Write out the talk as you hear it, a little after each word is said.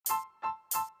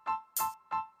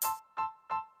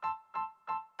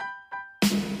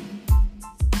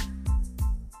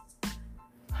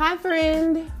Hi,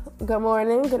 friend. Good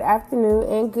morning, good afternoon,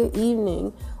 and good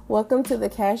evening. Welcome to the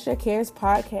Cast Your Cares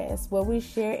podcast, where we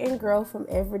share and grow from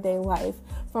everyday life,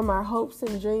 from our hopes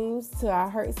and dreams to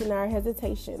our hurts and our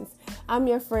hesitations. I'm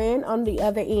your friend on the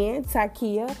other end,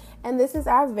 Tykia, and this is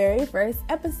our very first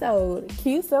episode.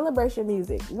 Cue celebration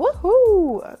music.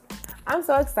 Woohoo! I'm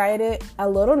so excited, a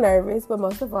little nervous, but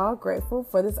most of all, grateful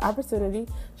for this opportunity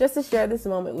just to share this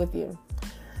moment with you.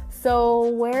 So,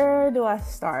 where do I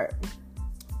start?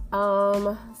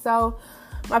 So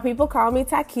my people call me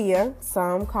Tykia.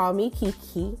 Some call me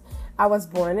Kiki. I was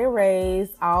born and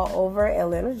raised all over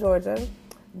Atlanta, Georgia.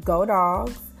 Go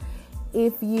Dogs.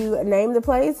 If you name the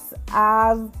place,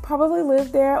 I've probably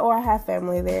lived there or I have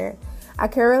family there. I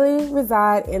currently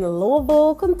reside in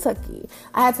Louisville, Kentucky.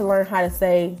 I had to learn how to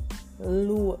say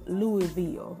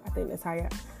Louisville. I think that's how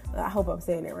I hope I'm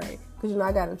saying it right. Because,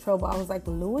 I got in trouble. I was like,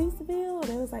 Louisville? And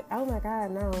it was like, oh my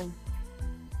God, no.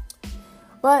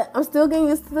 But I'm still getting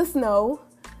used to the snow.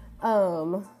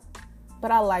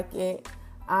 But I like it.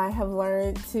 I have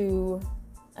learned to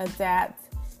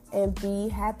adapt and be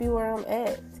happy where I'm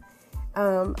at.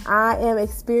 I am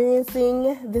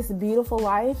experiencing this beautiful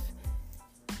life.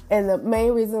 And the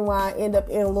main reason why I end up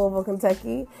in Louisville,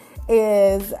 Kentucky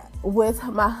is with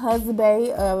my husband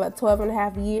of 12 and a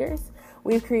half years.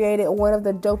 We've created one of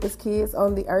the dopest kids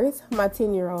on the earth, my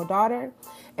 10-year-old daughter.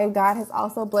 And God has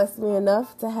also blessed me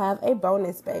enough to have a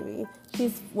bonus baby.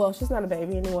 She's not a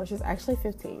baby anymore. She's actually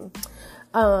 15.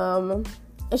 And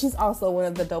she's also one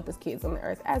of the dopest kids on the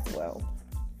earth as well.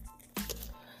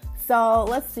 So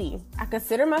let's see. I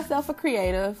consider myself a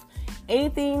creative.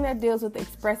 Anything that deals with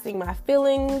expressing my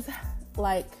feelings,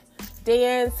 like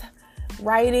dance,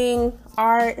 writing,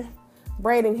 art,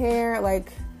 braiding hair,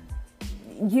 like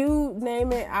you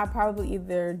name it, I probably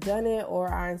either done it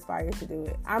or I inspired to do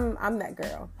it. I'm that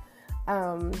girl.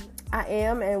 I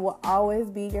am and will always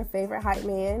be your favorite hype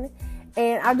man.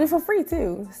 And I do for free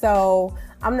too. So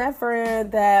I'm that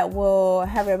friend that will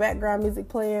have your background music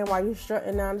playing while you're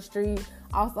strutting down the street.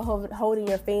 Also holding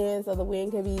your fan so the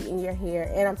wind can be in your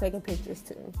hair. And I'm taking pictures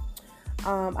too.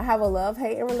 I have a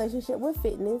love-hate relationship with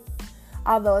fitness.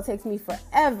 Although it takes me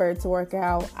forever to work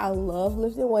out, I love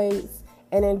lifting weights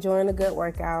and enjoying a good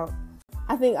workout.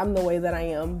 I think I'm the way that I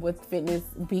am with fitness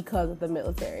because of the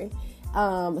military.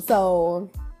 So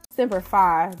Semper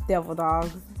Fi, Devil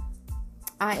Dogs.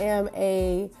 I am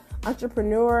a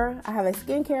entrepreneur. I have a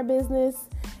skincare business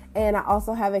and I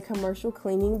also have a commercial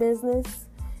cleaning business.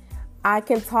 I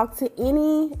can talk to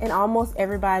any and almost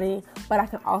everybody, but I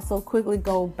can also quickly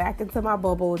go back into my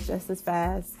bubble just as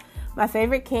fast. My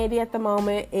favorite candy at the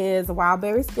moment is Wild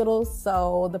Berry Skittles,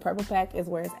 so the purple pack is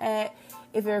where it's at.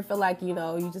 If you ever feel like, you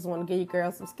just want to give your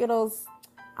girl some Skittles,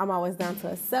 I'm always down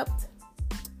to accept.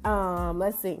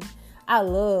 Let's see. I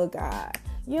love God.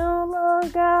 You don't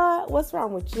love God? What's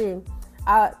wrong with you?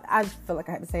 I feel like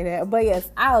I had to say that. But yes,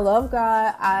 I love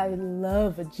God. I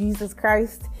love Jesus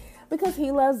Christ because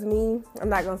he loves me. I'm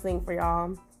not going to sing for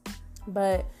y'all.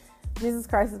 But Jesus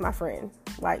Christ is my friend.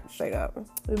 Like, straight up.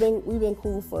 We've been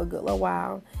cool for a good little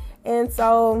while. And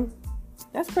so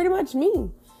that's pretty much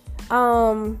me.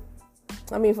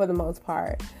 For the most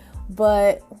part.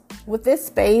 But with this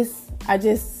space, I'm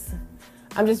just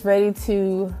ready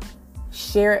to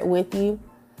share it with you.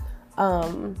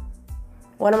 One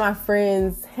of my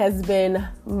friends has been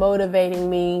motivating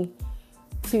me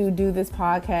to do this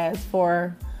podcast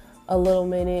for a little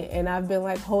minute, and I've been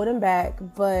like holding back,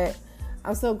 but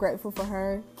I'm so grateful for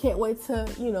her. Can't wait to,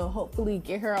 hopefully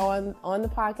get her on the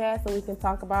podcast so we can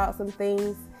talk about some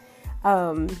things.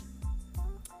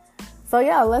 So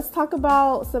yeah, let's talk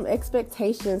about some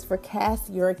expectations for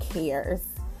Cast Your Cares.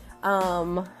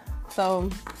 So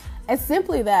it's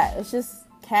simply that. It's just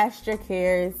Cast Your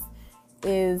Cares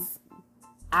is,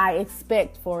 I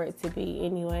expect for it to be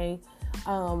anyway,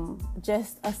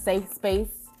 just a safe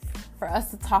space for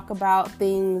us to talk about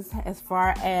things as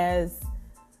far as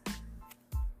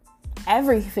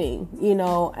everything,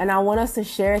 and I want us to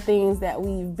share things that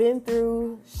we've been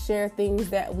through, share things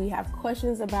that we have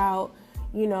questions about,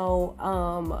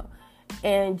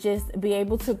 and just be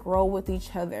able to grow with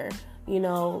each other.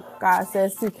 God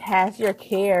says to cast your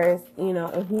cares,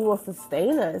 and he will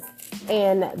sustain us.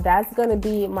 And that's going to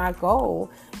be my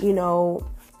goal. Your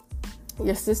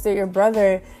sister, your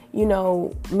brother,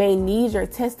 may need your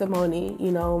testimony,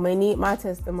 may need my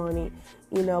testimony,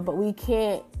 but we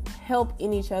can't help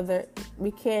each other.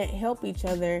 We can't help each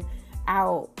other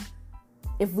out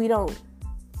if we don't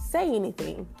say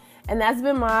anything. And that's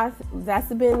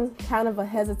been kind of a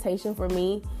hesitation for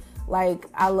me. Like,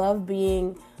 I love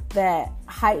being that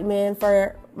hype man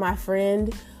for my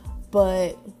friend,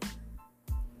 but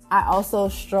I also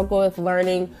struggle with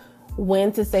learning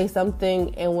when to say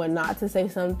something and when not to say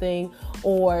something,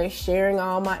 or sharing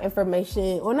all my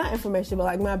information, or not information, but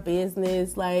like my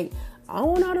business. Like, I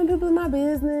don't want all them people in my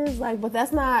business. Like, but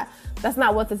that's not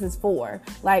what this is for.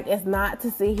 Like, it's not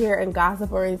to sit here and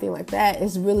gossip or anything like that.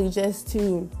 It's really just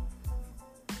to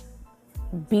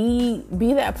be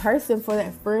that person for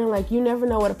that friend. Like, you never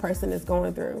know what a person is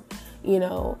going through, you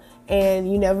know,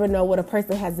 and you never know what a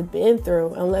person has been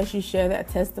through unless you share that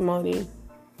testimony.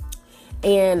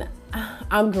 And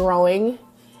I'm growing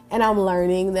and I'm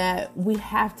learning that we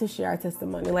have to share our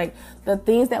testimony. Like, the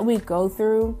things that we go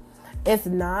through, it's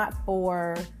not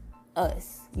for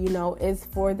us, you know, it's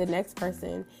for the next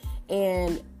person.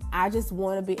 And I just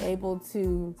want to be able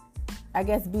to, I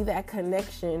guess, be that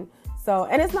connection. So,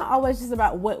 and it's not always just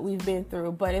about what we've been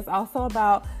through, but it's also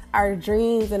about our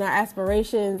dreams and our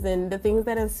aspirations and the things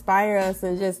that inspire us,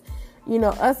 and just, you know,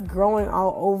 us growing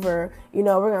all over. You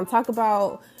know, we're going to talk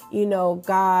about, you know,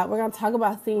 God. We're going to talk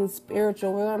about things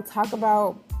spiritual. We're going to talk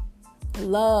about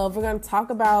love. We're going to talk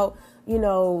about, you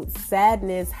know,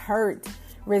 sadness, hurt,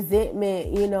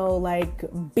 resentment, you know, like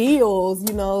bills,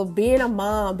 you know, being a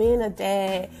mom, being a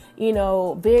dad, you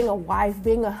know, being a wife,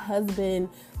 being a husband,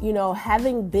 you know,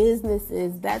 having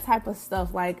businesses, that type of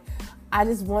stuff. Like, I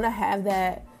just want to have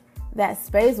that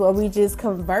space where we just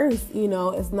converse, you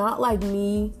know. It's not like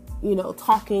me, you know,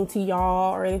 talking to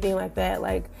y'all or anything like that.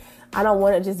 Like, I don't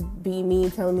want to just be me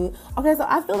telling me, okay, so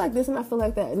I feel like this and I feel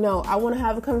like that. No, I want to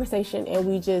have a conversation and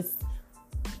we just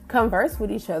converse with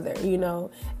each other, you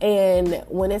know. And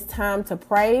when it's time to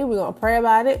pray, we're going to pray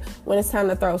about it. When it's time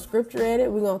to throw scripture at it,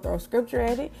 we're going to throw scripture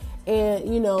at it.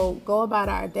 And, you know, go about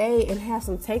our day and have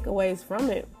some takeaways from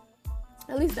it.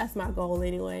 At least that's my goal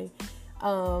anyway.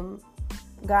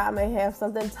 God may have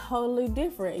something totally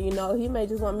different, you know. He may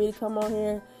just want me to come on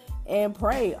here and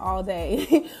pray all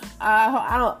day.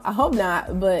 I hope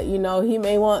not, but, you know, he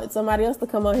may want somebody else to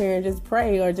come on here and just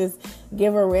pray, or just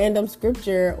give a random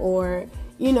scripture, or,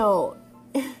 you know,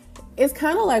 it's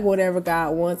kind of like whatever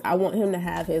God wants. I want him to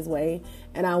have his way,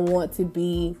 and I want to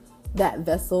be that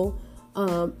vessel.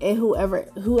 And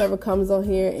whoever comes on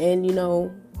here and, you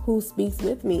know, who speaks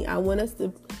with me, I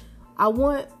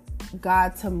want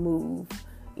God to move,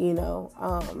 you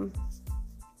know.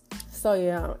 So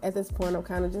yeah, at this point, I'm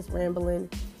kind of just rambling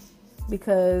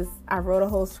because I wrote a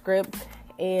whole script,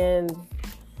 and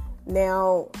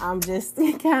now I'm just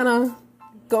kind of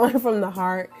going from the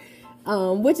heart,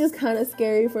 which is kind of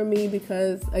scary for me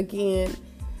because, again,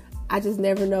 I just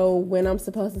never know when I'm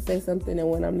supposed to say something and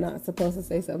when I'm not supposed to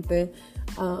say something.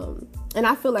 And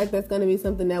I feel like that's going to be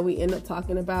something that we end up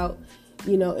talking about,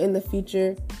 you know, in the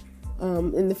future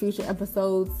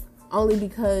episodes, only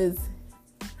because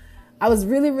I was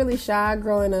really, really shy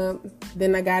growing up.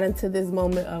 Then I got into this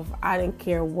moment of I didn't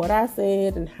care what I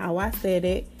said and how I said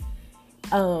it.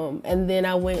 And then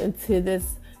I went into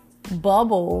this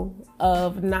bubble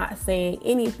of not saying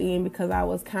anything because I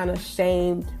was kind of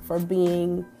shamed for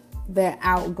being that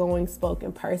outgoing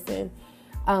spoken person.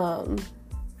 And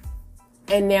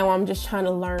now I'm just trying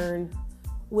to learn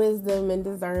wisdom and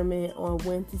discernment on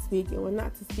when to speak and when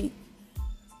not to speak.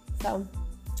 So,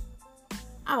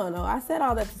 I don't know. I said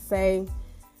all that to say,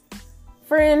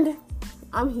 friend,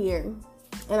 I'm here,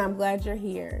 and I'm glad you're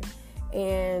here.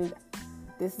 And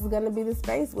this is going to be the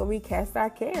space where we cast our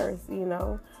cares, you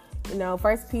know.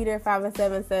 1 Peter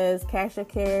 5:7 says,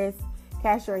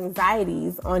 cast your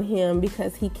anxieties on him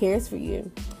because he cares for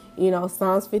you. You know,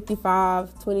 Psalms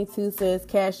 55:22 says,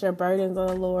 cast your burdens on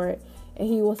the Lord and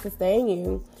he will sustain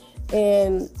you.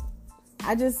 And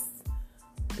I just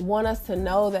want us to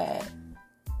know that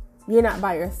you're not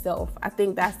by yourself. I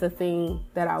think that's the thing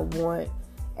that I want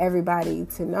everybody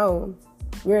to know.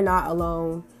 You're not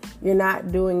alone. You're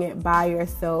not doing it by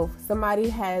yourself. Somebody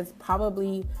has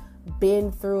probably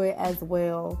been through it as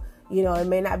well. You know, it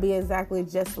may not be exactly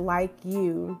just like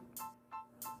you,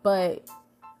 but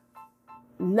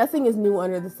nothing is new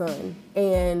under the sun.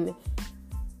 And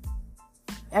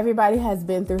everybody has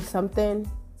been through something.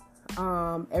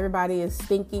 Everybody is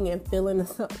thinking and feeling a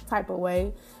type of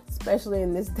way, especially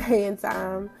in this day and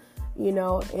time, you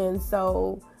know. And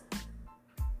so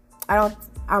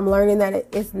I'm learning that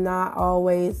it's not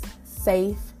always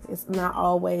safe. It's not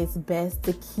always best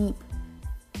to keep,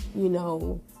 you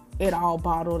know, it all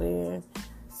bottled in.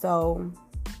 So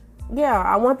yeah,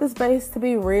 I want the space to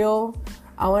be real.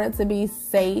 I want it to be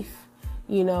safe.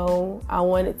 You know, I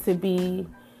want it to be,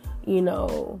 you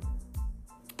know,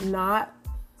 not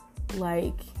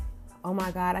like, oh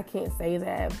my God, I can't say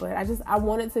that, but I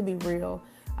want it to be real.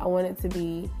 I want it to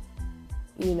be,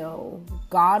 you know,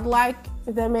 God-like,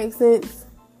 if that makes sense.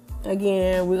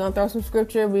 Again, we're going to throw some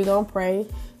scripture. We're going to pray.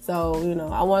 So,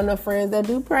 I want them friends that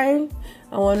do pray.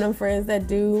 I want them friends that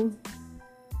do,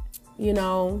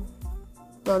 go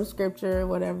to scripture,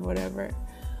 whatever.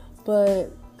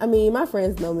 But, my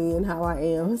friends know me and how I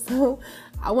am. So,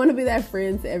 I want to be that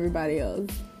friend to everybody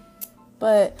else.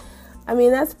 But,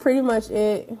 that's pretty much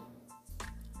it.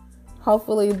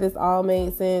 Hopefully, this all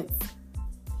made sense.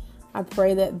 I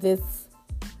pray that this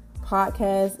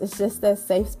podcast is just that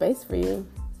safe space for you.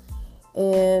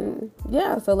 And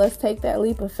yeah, so let's take that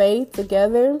leap of faith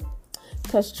together.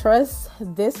 Because trust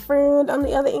this friend on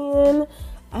the other end.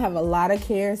 I have a lot of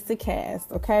cares to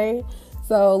cast, okay?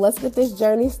 So let's get this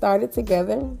journey started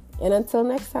together. And until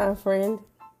next time, friend.